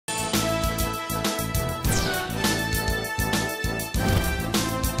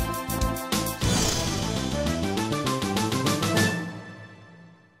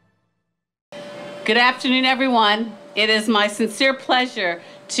Good afternoon, everyone. It is my sincere pleasure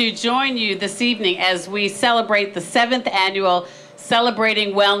to join you this evening as we celebrate the 7th annual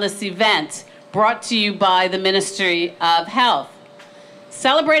Celebrating Wellness event brought to you by the Ministry of Health.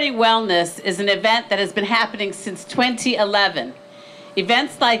 Celebrating Wellness is an event that has been happening since 2011.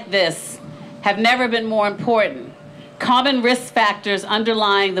 Events like this have never been more important. Common risk factors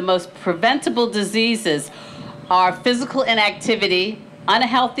underlying the most preventable diseases are physical inactivity,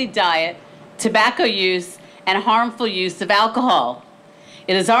 unhealthy diet, tobacco use, and harmful use of alcohol.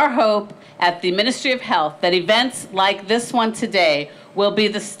 It is our hope at the Ministry of Health that events like this one today will be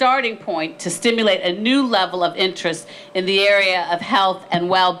the starting point to stimulate a new level of interest in the area of health and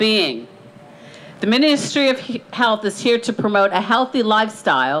well-being. The Ministry of Health is here to promote a healthy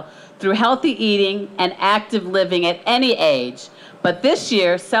lifestyle through healthy eating and active living at any age. But this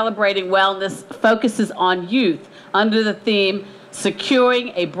year, Celebrating Wellness focuses on youth under the theme Securing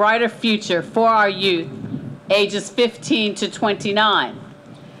a Brighter Future for Our Youth, ages 15 to 29,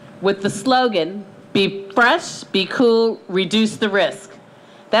 with the slogan, Be fresh, be cool, reduce the risk.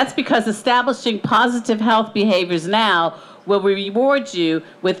 That's because establishing positive health behaviors now will reward you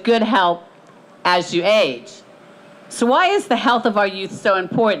with good health as you age. So why is the health of our youth so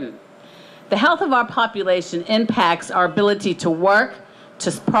important? The health of our population impacts our ability to work,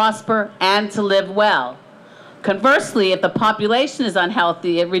 to prosper, and to live well. Conversely, if the population is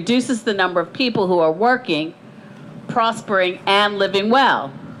unhealthy, it reduces the number of people who are working, prospering, and living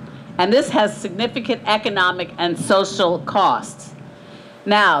well. And this has significant economic and social costs.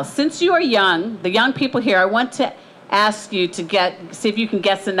 Now, since you are young, the young people here, I want to ask you to see if you can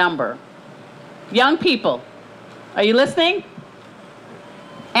guess a number. Young people, are you listening?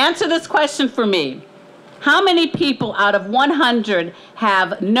 Answer this question for me. How many people out of 100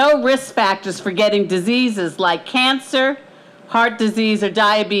 have no risk factors for getting diseases like cancer, heart disease, or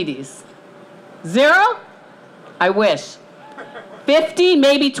diabetes? 0? I wish. 50,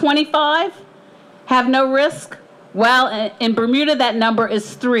 maybe 25 have no risk? Well, in Bermuda, that number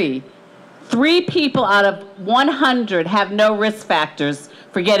is 3. 3 people out of 100 have no risk factors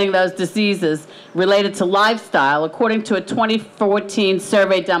for getting those diseases related to lifestyle, according to a 2014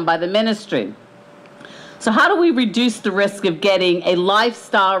 survey done by the ministry. So how do we reduce the risk of getting a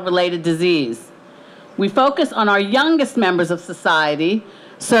lifestyle-related disease? We focus on our youngest members of society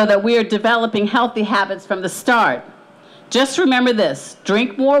so that we are developing healthy habits from the start. Just remember this: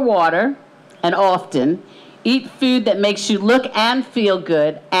 drink more water and often, eat food that makes you look and feel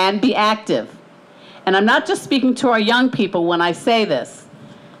good, and be active. And I'm not just speaking to our young people when I say this.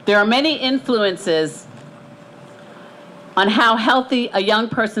 There are many influences on how healthy a young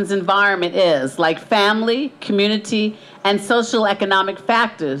person's environment is, like family, community, and social economic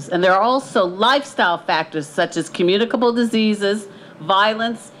factors. And there are also lifestyle factors such as communicable diseases,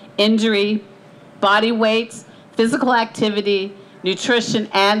 violence, injury, body weight, physical activity, nutrition,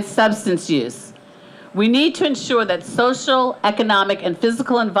 and substance use. We need to ensure that social, economic, and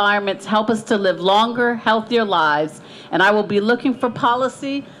physical environments help us to live longer, healthier lives, and I will be looking for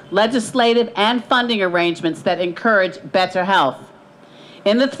policy, legislative, and funding arrangements that encourage better health.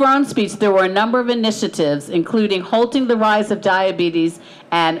 In the throne speech, there were a number of initiatives, including halting the rise of diabetes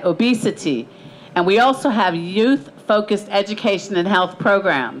and obesity, and we also have youth-focused education and health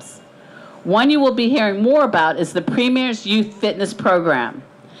programs. One you will be hearing more about is the Premier's Youth Fitness Program.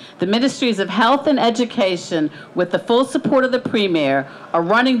 The Ministries of Health and Education, with the full support of the Premier, are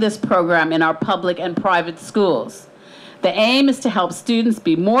running this program in our public and private schools. The aim is to help students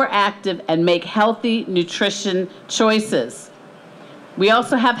be more active and make healthy nutrition choices. We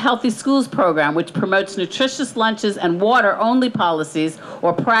also have Healthy Schools program, which promotes nutritious lunches and water-only policies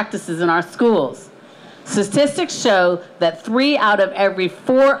or practices in our schools. Statistics show that 3 out of every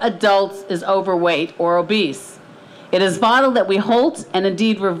 4 adults is overweight or obese. It is vital that we halt and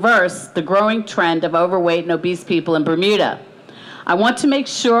indeed reverse the growing trend of overweight and obese people in Bermuda. I want to make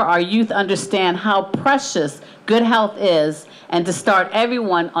sure our youth understand how precious good health is and to start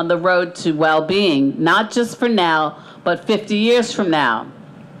everyone on the road to well-being, not just for now, but 50 years from now.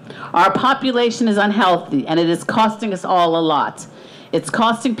 Our population is unhealthy, and it is costing us all a lot. It's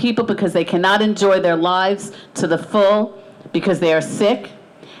costing people because they cannot enjoy their lives to the full because they are sick,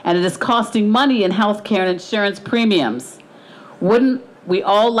 and it is costing money in health care and insurance premiums. Wouldn't we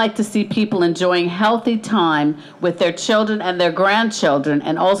all like to see people enjoying healthy time with their children and their grandchildren,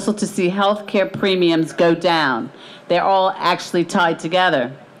 and also to see health care premiums go down? They're all actually tied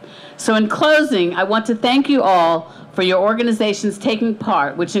together. So in closing, I want to thank you all for your organizations taking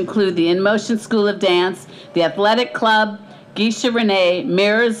part, which include the In Motion School of Dance, the Athletic Club, Geisha Renee,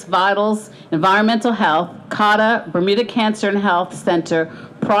 Mirrors, Vitals, Environmental Health, CATA, Bermuda Cancer and Health Center,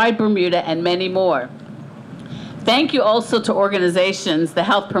 Pride Bermuda, and many more. Thank you also to organizations, the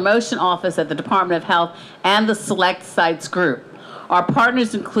Health Promotion Office at the Department of Health and the Select Sites Group. Our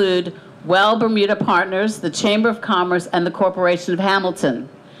partners include Well Bermuda Partners, the Chamber of Commerce, and the Corporation of Hamilton.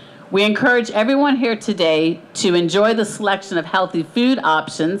 We encourage everyone here today to enjoy the selection of healthy food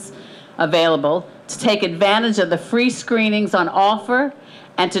options available, to take advantage of the free screenings on offer,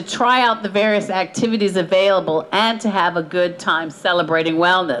 and to try out the various activities available, and to have a good time celebrating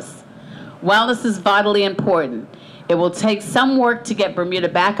wellness. Wellness is vitally important. It will take some work to get Bermuda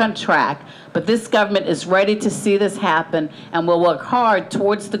back on track, but this government is ready to see this happen and will work hard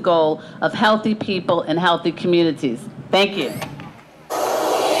towards the goal of healthy people and healthy communities. Thank you.